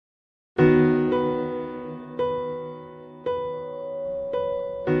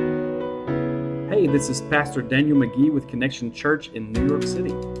Hey, this is Pastor Daniel McGee with Connection Church in New York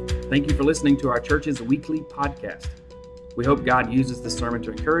City. Thank you for listening to our church's weekly podcast. We hope God uses this sermon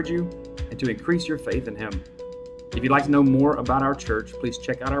to encourage you and to increase your faith in Him. If you'd like to know more about our church, please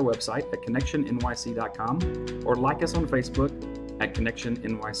check out our website at connectionnyc.com or like us on Facebook at Connection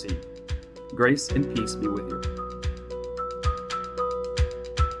NYC. Grace and peace be with you.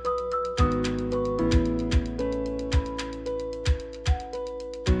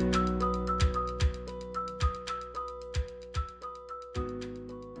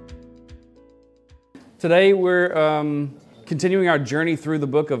 Today we're continuing our journey through the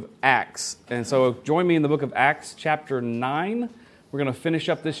book of Acts. And so join me in the book of Acts chapter 9. We're going to finish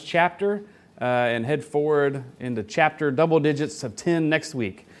up this chapter and head forward into chapter double digits of 10 next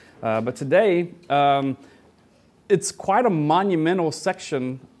week. But today, it's quite a monumental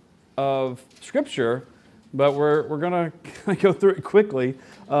section of Scripture, but we're going to go through it quickly.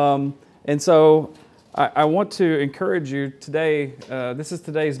 And so I want to encourage you today, this is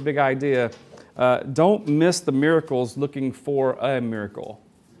today's big idea. Don't miss the miracles looking for a miracle.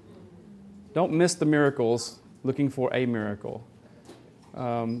 Don't miss the miracles looking for a miracle.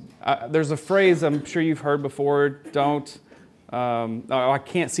 There's a phrase I'm sure you've heard before. I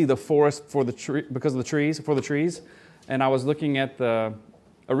can't see the forest for the tree because of the trees. And I was looking at the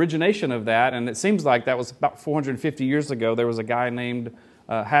origination of that, and it seems like that was about 450 years ago. There was a guy named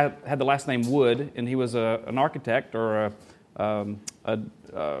had the last name Wood, and he was an architect or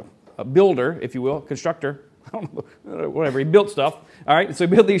a builder, if you will, constructor. I don't know, whatever. He built stuff. All right, so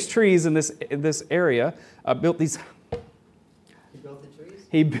he built these trees in this area. Built these. He built the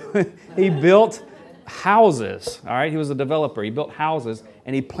trees. He built houses. All right, he was a developer. He built houses,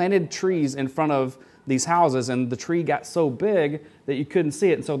 and he planted trees in front of these houses, and the tree got so big that you couldn't see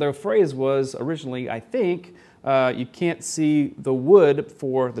it. And so their phrase was originally, I think, you can't see the wood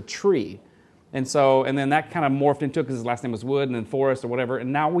for the tree. And then that kind of morphed into it because his last name was Wood and then Forest or whatever.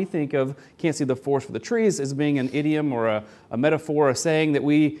 And now we think of can't see the forest for the trees as being an idiom or a metaphor, a saying that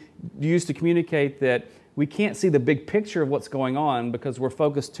we use to communicate that we can't see the big picture of what's going on because we're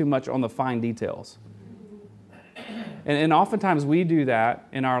focused too much on the fine details. And oftentimes we do that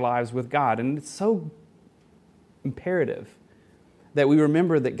in our lives with God. And it's so imperative that we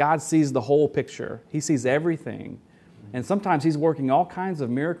remember that God sees the whole picture. He sees everything. And sometimes He's working all kinds of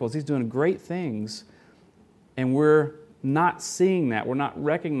miracles. He's doing great things. And we're not seeing that. We're not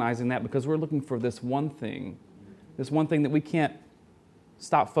recognizing that because we're looking for this one thing that we can't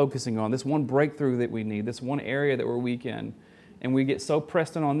stop focusing on, this one breakthrough that we need, this one area that we're weak in. And we get so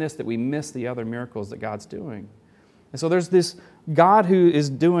pressed in on this that we miss the other miracles that God's doing. And so there's this God who is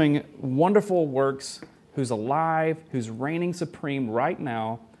doing wonderful works, who's alive, who's reigning supreme right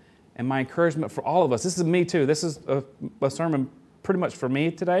now. And my encouragement for all of us, this is me too. This is a sermon pretty much for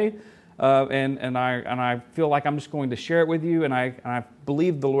me today, and I feel like I'm just going to share it with you, and I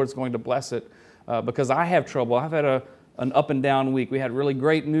believe the Lord's going to bless it because I have trouble. I've had an up and down week. We had really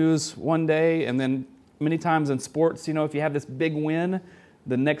great news one day, and then many times in sports, if you have this big win,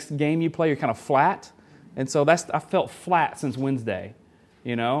 the next game you play, you're kind of flat, and so I felt flat since Wednesday.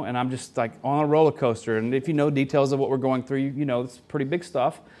 And I'm just like on a roller coaster. And if you know details of what we're going through, you know it's pretty big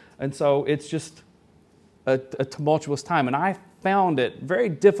stuff. And so it's just a tumultuous time. And I found it very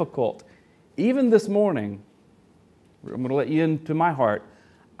difficult. Even this morning, I'm going to let you into my heart,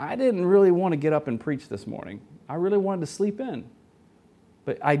 I didn't really want to get up and preach this morning. I really wanted to sleep in.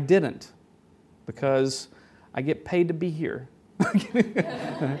 But I didn't because I get paid to be here.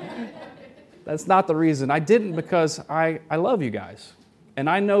 That's not the reason. I didn't because I love you guys. And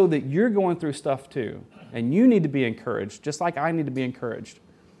I know that you're going through stuff too. And you need to be encouraged, just like I need to be encouraged.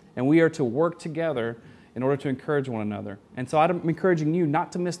 And we are to work together in order to encourage one another. And so I'm encouraging you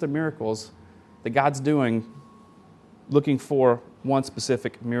not to miss the miracles that God's doing, looking for one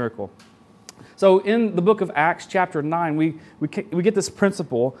specific miracle. So in the book of Acts, chapter 9, we get this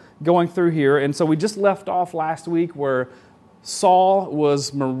principle going through here. And so we just left off last week where Saul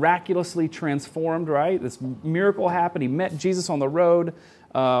was miraculously transformed, right? This miracle happened. He met Jesus on the road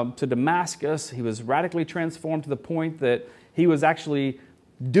to Damascus. He was radically transformed to the point that he was actually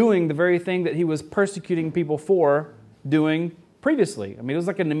doing the very thing that he was persecuting people for doing previously. I mean, it was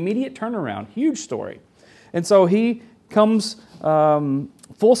like an immediate turnaround, huge story. And so he comes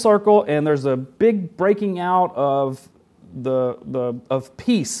full circle, and there's a big breaking out of of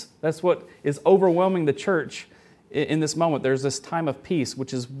peace. That's what is overwhelming the church in this moment. There's this time of peace,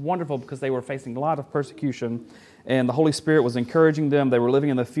 which is wonderful because they were facing a lot of persecution, and the Holy Spirit was encouraging them. They were living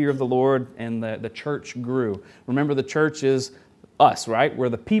in the fear of the Lord, and the church grew. Remember, the church is us, right? Where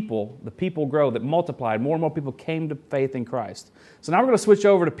the people grow, that multiplied. More and more people came to faith in Christ. So now we're going to switch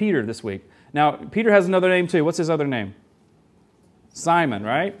over to Peter this week. Now, Peter has another name too. What's his other name? Simon,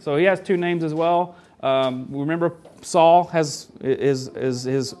 right? So he has two names as well. Remember, Saul is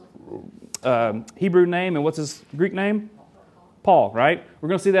his Hebrew name, and what's his Greek name? Paul, right? We're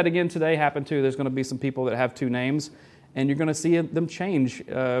going to see that again today happen too. There's going to be some people that have two names, and you're going to see them change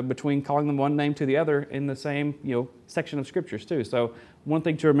between calling them one name to the other in the same section of Scriptures too. So one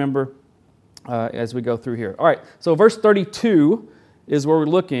thing to remember as we go through here. All right, so verse 32 is where we're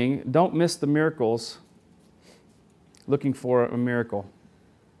looking. Don't miss the miracles. Looking for a miracle.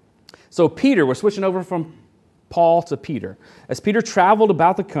 So Peter, we're switching over from Paul to Peter. As Peter traveled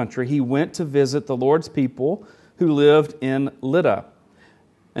about the country, he went to visit the Lord's people who lived in Lydda.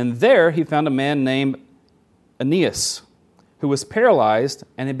 And there he found a man named Aeneas, who was paralyzed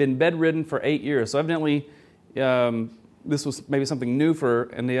and had been bedridden for 8 years. So evidently, this was maybe something new for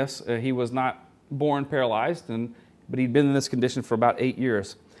Aeneas. He was not born paralyzed, but he'd been in this condition for about 8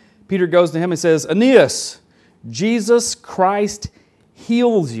 years. Peter goes to him and says, Aeneas, Jesus Christ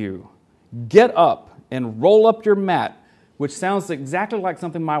heals you. Get up and roll up your mat, which sounds exactly like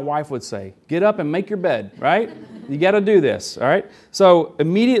something my wife would say. Get up and make your bed, right? You got to do this, all right? So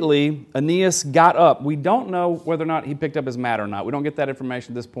immediately, Aeneas got up. We don't know whether or not he picked up his mat or not. We don't get that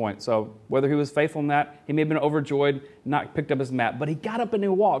information at this point. So whether he was faithful in that, he may have been overjoyed, not picked up his mat. But he got up and he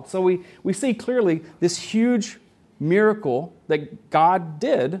walked. So we see clearly this huge miracle that God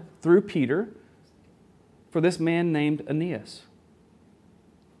did through Peter for this man named Aeneas.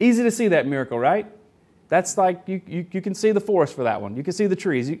 Easy to see that miracle, right? That's like, you can see the forest for that one. You can see the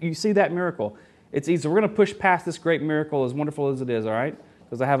trees. You see that miracle. It's easy. We're going to push past this great miracle, as wonderful as it is, all right?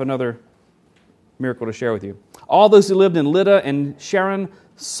 Because I have another miracle to share with you. All those who lived in Lydda and Sharon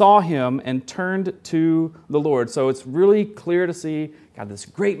saw him and turned to the Lord. So it's really clear to see, God, this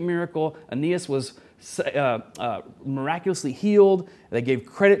great miracle. Aeneas was miraculously healed. They gave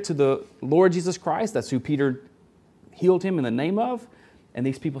credit to the Lord Jesus Christ. That's who Peter healed him in the name of. And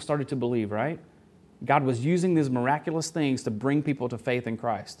these people started to believe, right? God was using these miraculous things to bring people to faith in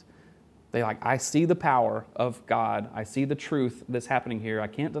Christ. I see the power of God. I see the truth that's happening here. I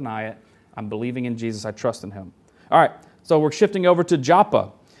can't deny it. I'm believing in Jesus. I trust in Him. All right, so we're shifting over to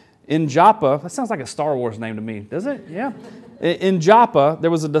Joppa. In Joppa, that sounds like a Star Wars name to me, does it? Yeah. In Joppa, there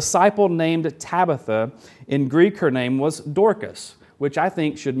was a disciple named Tabitha. In Greek, her name was Dorcas, which I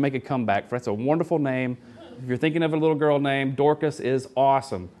think should make a comeback. That's a wonderful name. If you're thinking of a little girl name, Dorcas is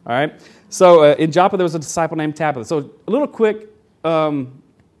awesome. All right. So in Joppa, there was a disciple named Tabitha. So a little quick,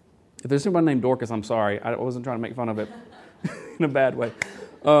 if there's anyone named Dorcas, I'm sorry. I wasn't trying to make fun of it in a bad way.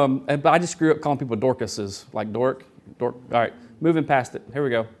 But I just grew up calling people Dorcases, like dork. All right, moving past it. Here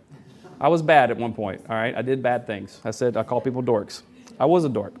we go. I was bad at one point, all right? I did bad things. I said I call people dorks. I was a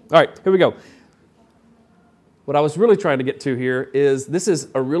dork. All right, here we go. What I was really trying to get to here is this is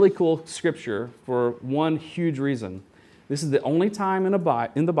a really cool scripture for one huge reason. This is the only time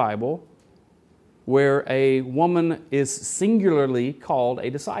in the Bible where a woman is singularly called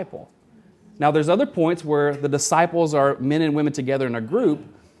a disciple. Now, there's other points where the disciples are men and women together in a group,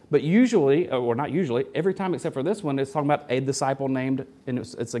 but usually, or not usually, every time except for this one, it's talking about a disciple named, and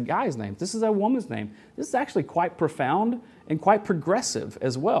it's a guy's name. This is a woman's name. This is actually quite profound and quite progressive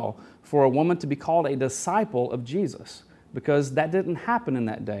as well for a woman to be called a disciple of Jesus, because that didn't happen in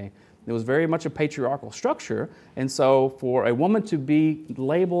that day. It was very much a patriarchal structure, and so for a woman to be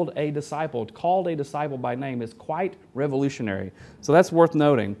labeled a disciple, called a disciple by name, is quite revolutionary. So that's worth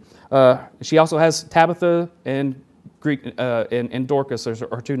noting. She also has Tabitha and Greek and Dorcas are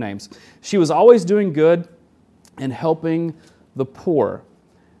her two names. She was always doing good and helping the poor.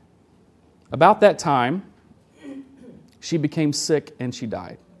 About that time, she became sick and she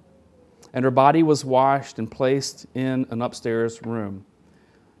died. And her body was washed and placed in an upstairs room.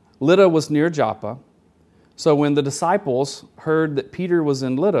 Lydda was near Joppa, so when the disciples heard that Peter was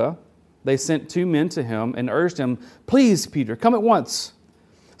in Lydda, they sent 2 men to him and urged him, "Please, Peter, come at once."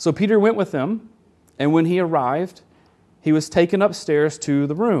 So Peter went with them, and when he arrived, he was taken upstairs to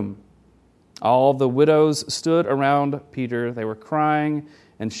the room. All the widows stood around Peter. They were crying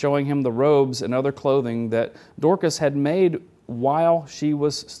and showing him the robes and other clothing that Dorcas had made while she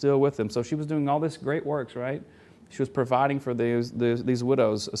was still with them. So she was doing all this great works, right? She was providing for these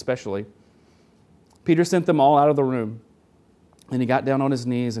widows especially. Peter sent them all out of the room, and he got down on his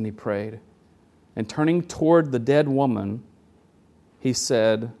knees and he prayed. And turning toward the dead woman, he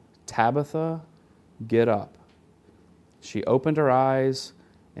said, "Tabitha, get up." She opened her eyes,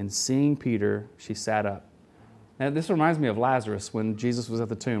 and seeing Peter, she sat up. Now, this reminds me of Lazarus when Jesus was at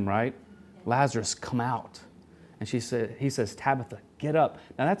the tomb, right? Lazarus, come out. And he says, "Tabitha, get up."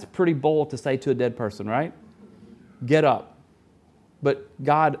 Now, that's pretty bold to say to a dead person, right? Get up. But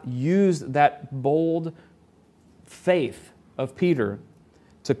God used that bold faith of Peter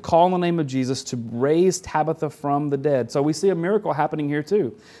to call on the name of Jesus to raise Tabitha from the dead. So we see a miracle happening here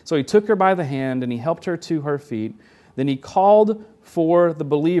too. So he took her by the hand and he helped her to her feet. Then he called for the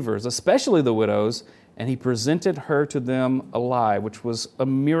believers, especially the widows, and he presented her to them alive, which was a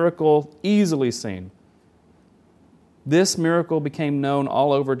miracle easily seen. This miracle became known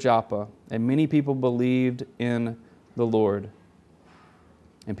all over Joppa, and many people believed in the Lord.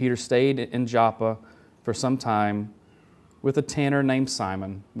 And Peter stayed in Joppa for some time with a tanner named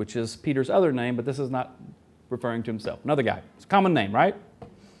Simon, which is Peter's other name, but this is not referring to himself. Another guy. It's a common name, right?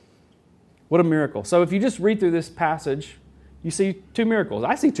 What a miracle. So if you just read through this passage, you see two miracles.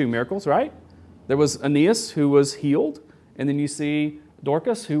 I see two miracles, right? There was Aeneas who was healed, and then you see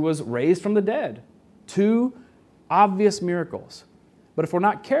Dorcas who was raised from the dead. Two obvious miracles. But if we're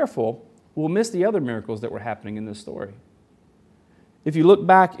not careful, we'll miss the other miracles that were happening in this story. If you look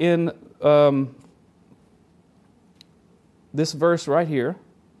back in this verse right here,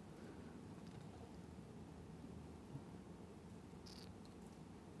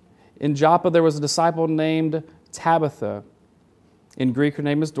 in Joppa there was a disciple named Tabitha. In Greek, her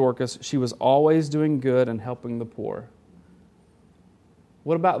name is Dorcas. She was always doing good and helping the poor.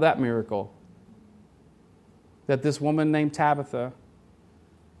 What about that miracle? That this woman named Tabitha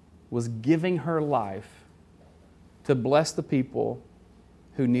was giving her life to bless the people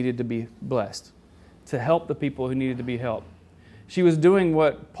who needed to be blessed, to help the people who needed to be helped. She was doing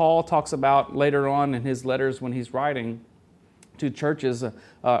what Paul talks about later on in his letters when he's writing to churches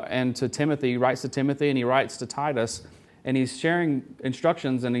and to Timothy. He writes to Timothy and he writes to Titus, and he's sharing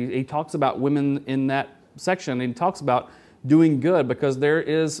instructions, and he talks about women in that section. And he talks about doing good because there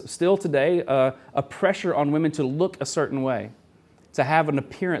is still today a pressure on women to look a certain way, to have an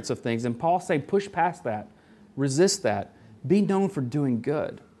appearance of things. And Paul's saying, push past that, resist that, be known for doing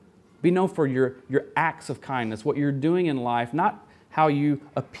good. Be known for your acts of kindness, what you're doing in life, not how you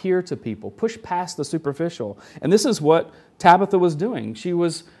appear to people. Push past the superficial. And this is what Tabitha was doing. She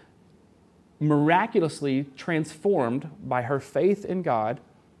was miraculously transformed by her faith in God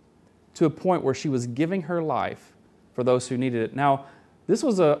to a point where she was giving her life for those who needed it. Now, this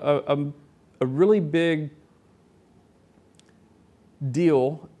was a really big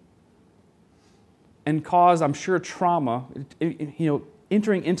deal and caused, I'm sure, trauma.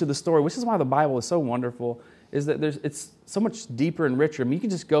 Entering into the story, which is why the Bible is so wonderful, is that it's so much deeper and richer. I mean, you can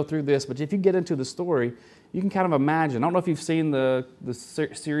just go through this, but if you get into the story, you can kind of imagine. I don't know if you've seen the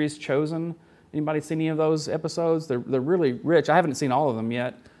series Chosen. Anybody seen any of those episodes? They're really rich. I haven't seen all of them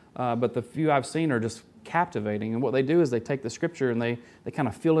yet, but the few I've seen are just captivating. And what they do is they take the scripture and they kind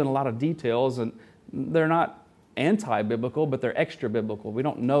of fill in a lot of details, and they're not anti-biblical, but they're extra-biblical. We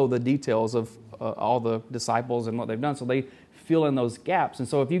don't know the details of all the disciples and what they've done, so they fill in those gaps. And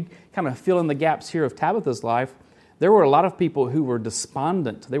so if you kind of fill in the gaps here of Tabitha's life, there were a lot of people who were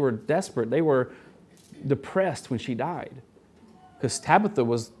despondent. They were desperate. They were depressed when she died because Tabitha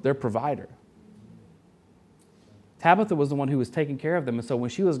was their provider. Tabitha was the one who was taking care of them. And so when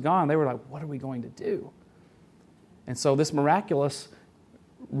she was gone, they were like, what are we going to do? And so this miraculous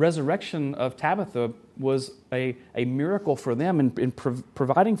resurrection of Tabitha was a miracle for them in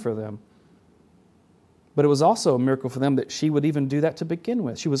providing for them. But it was also a miracle for them that she would even do that to begin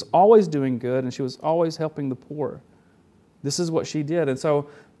with. She was always doing good, and she was always helping the poor. This is what she did. And so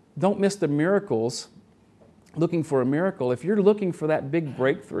don't miss the miracles, looking for a miracle. If you're looking for that big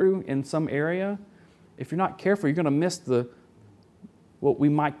breakthrough in some area, if you're not careful, you're going to miss what we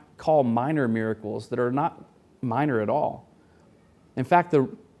might call minor miracles that are not minor at all. In fact,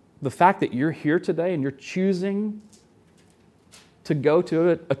 the fact that you're here today and you're choosing to go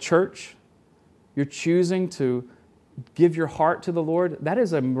to a church, you're choosing to give your heart to the Lord, that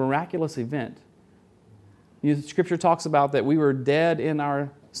is a miraculous event. Scripture talks about that we were dead in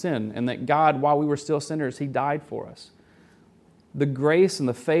our sin and that God, while we were still sinners, He died for us. The grace and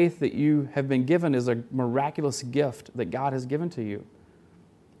the faith that you have been given is a miraculous gift that God has given to you.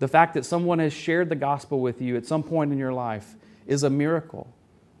 The fact that someone has shared the gospel with you at some point in your life is a miracle.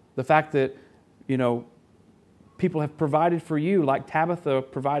 The fact that, people have provided for you like Tabitha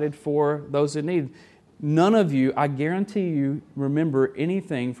provided for those in need. None of you, I guarantee you, remember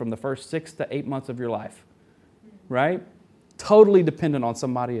anything from the first 6 to 8 months of your life, right? Totally dependent on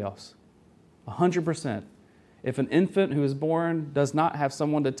somebody else, 100%. If an infant who is born does not have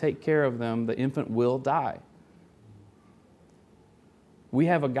someone to take care of them, the infant will die. We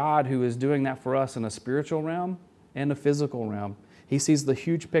have a God who is doing that for us in a spiritual realm and a physical realm. He sees the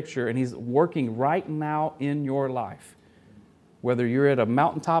huge picture, and He's working right now in your life. Whether you're at a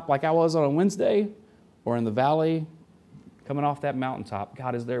mountaintop like I was on a Wednesday or in the valley a coming off that mountaintop,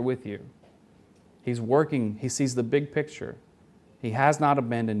 God is there with you. He's working. He sees the big picture. He has not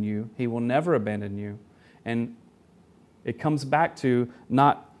abandoned you. He will never abandon you. And it comes back to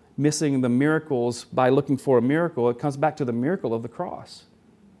not missing the miracles by looking for a miracle. It comes back to the miracle of the cross.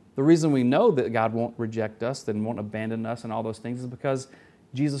 The reason we know that God won't reject us and won't abandon us and all those things is because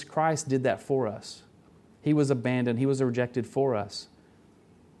Jesus Christ did that for us. He was abandoned. He was rejected for us.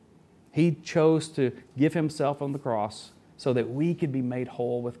 He chose to give himself on the cross so that we could be made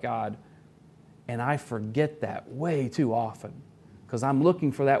whole with God. And I forget that way too often because I'm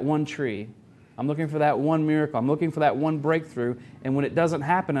looking for that one tree. I'm looking for that one miracle. I'm looking for that one breakthrough. And when it doesn't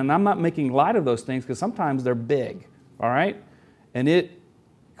happen, and I'm not making light of those things because sometimes they're big, all right? And it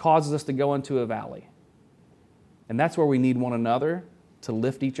causes us to go into a valley. And that's where we need one another to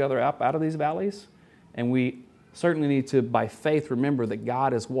lift each other up out of these valleys. And we certainly need to, by faith, remember that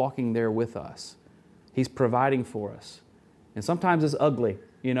God is walking there with us. He's providing for us. And sometimes it's ugly.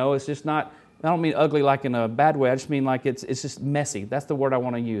 You know, it's just not, I don't mean ugly like in a bad way. I just mean like it's just messy. That's the word I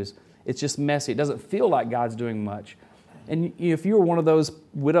want to use. It's just messy. It doesn't feel like God's doing much. And if you were one of those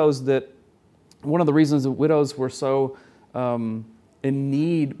widows that, one of the reasons that widows were so in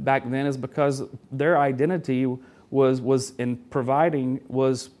need back then is because their identity was in providing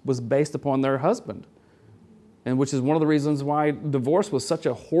was based upon their husband. And which is one of the reasons why divorce was such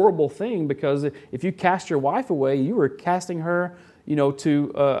a horrible thing, because if you cast your wife away, you were casting her,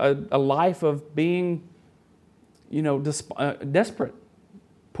 to a life of being, desperate,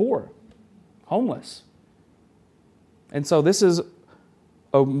 poor, homeless. And so this is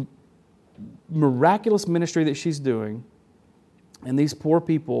a miraculous ministry that she's doing. And these poor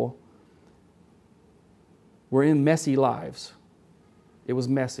people were in messy lives. It was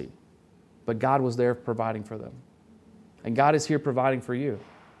messy. But God was there providing for them. And God is here providing for you.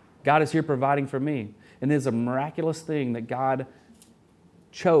 God is here providing for me. And it is a miraculous thing that God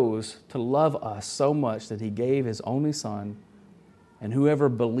chose to love us so much that He gave His only Son. And whoever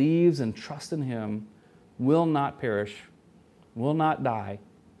believes and trusts in Him will not perish, will not die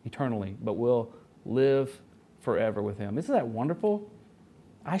eternally, but will live forever with Him. Isn't that wonderful?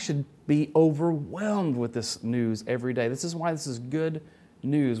 I should be overwhelmed with this news every day. This is why this is good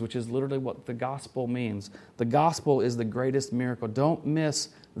news, which is literally what the gospel means. The gospel is the greatest miracle. Don't miss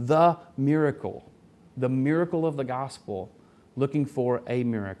the miracle of the gospel, looking for a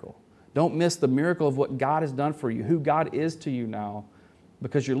miracle. Don't miss the miracle of what God has done for you, who God is to you now,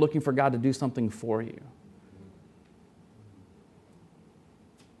 because you're looking for God to do something for you.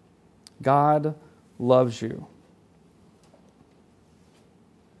 God loves you.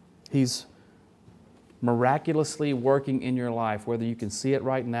 He's miraculously working in your life, whether you can see it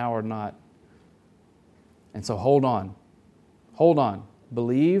right now or not. And so hold on. Hold on.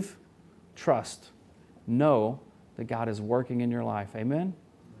 Believe, trust, know that God is working in your life. Amen?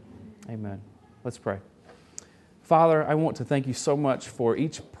 Amen. Let's pray. Father, I want to thank you so much for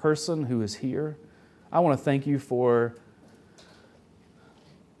each person who is here. I want to thank you for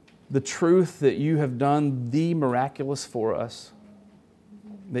the truth that you have done the miraculous for us,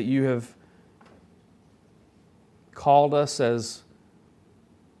 that you have called us as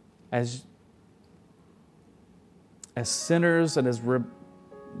sinners and as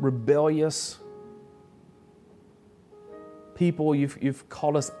rebellious people. You've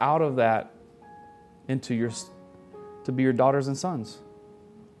called us out of that to be your daughters and sons.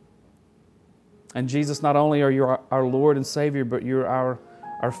 And Jesus, not only are you our Lord and Savior, but you're our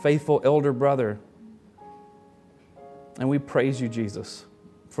faithful elder brother. And we praise you, Jesus,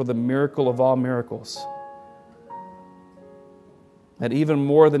 for the miracle of all miracles. That even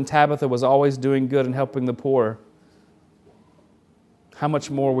more than Tabitha was always doing good and helping the poor, how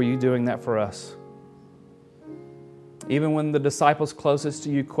much more were you doing that for us? Even when the disciples closest to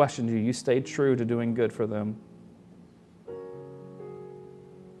you questioned you, you stayed true to doing good for them.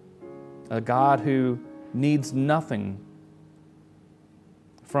 A God who needs nothing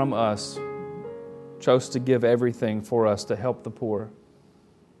from us chose to give everything for us to help the poor.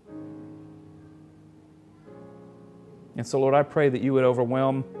 And so, Lord, I pray that you would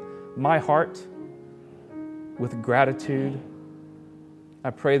overwhelm my heart with gratitude. I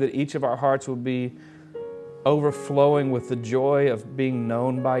pray that each of our hearts would be overflowing with the joy of being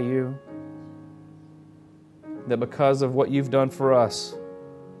known by you. That because of what you've done for us,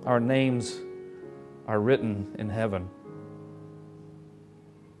 our names are written in heaven.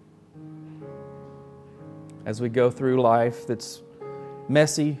 As we go through life that's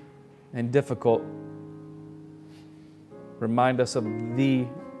messy and difficult, remind us of the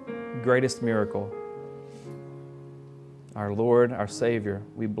greatest miracle, our Lord, our Savior.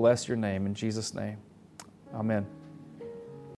 We bless your name in Jesus' name. Amen.